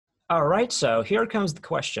All right, so here comes the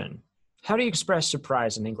question. How do you express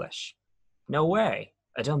surprise in English? No way.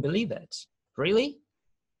 I don't believe it. Really?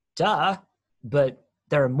 Duh. But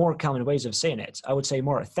there are more common ways of saying it. I would say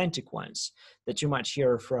more authentic ones that you might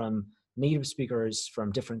hear from native speakers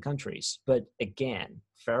from different countries. But again,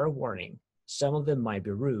 fair warning, some of them might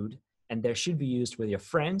be rude and they should be used with your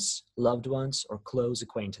friends, loved ones, or close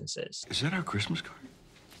acquaintances. Is that our Christmas card?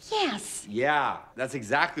 Yes. Yeah, that's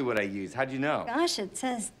exactly what I use. How'd you know? Gosh, it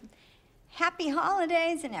says happy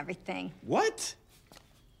holidays and everything. What?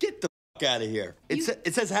 Get the f out of here.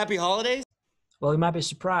 It says happy holidays? Well, you might be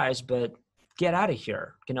surprised, but get out of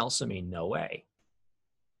here can also mean no way.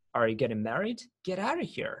 Are you getting married? Get out of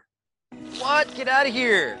here. What? Get out of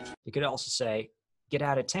here. You could also say, get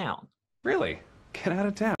out of town. Really? Get out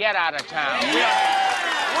of town. Get out of town.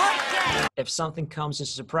 If something comes as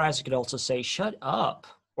a surprise, you could also say, shut up,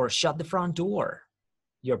 or shut the front door.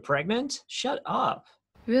 You're pregnant? Shut up.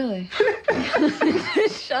 Really?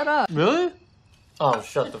 Shut up. Really? Oh,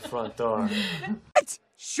 shut the front door.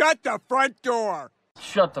 Shut the front door.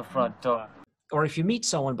 Shut the front door. Or if you meet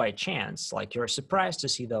someone by chance, like you're surprised to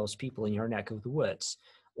see those people in your neck of the woods,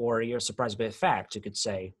 or you're surprised by a fact, you could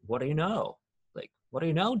say, what do you know? Like, what do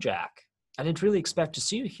you know, Jack? I didn't really expect to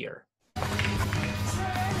see you here.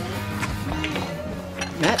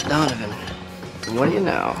 Matt Donovan. What do you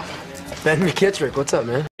know? Ben McKittrick, what's up,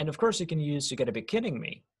 man? And of course you can use, you gotta be kidding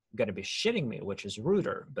me. You gotta be shitting me, which is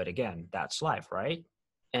ruder. But again, that's life, right?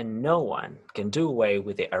 And no one can do away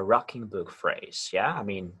with the a rocking book phrase, yeah? I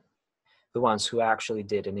mean, the ones who actually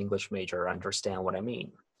did an English major understand what I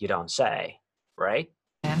mean. You don't say, right?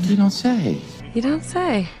 You don't say. You don't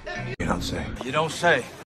say. You don't say. You don't say.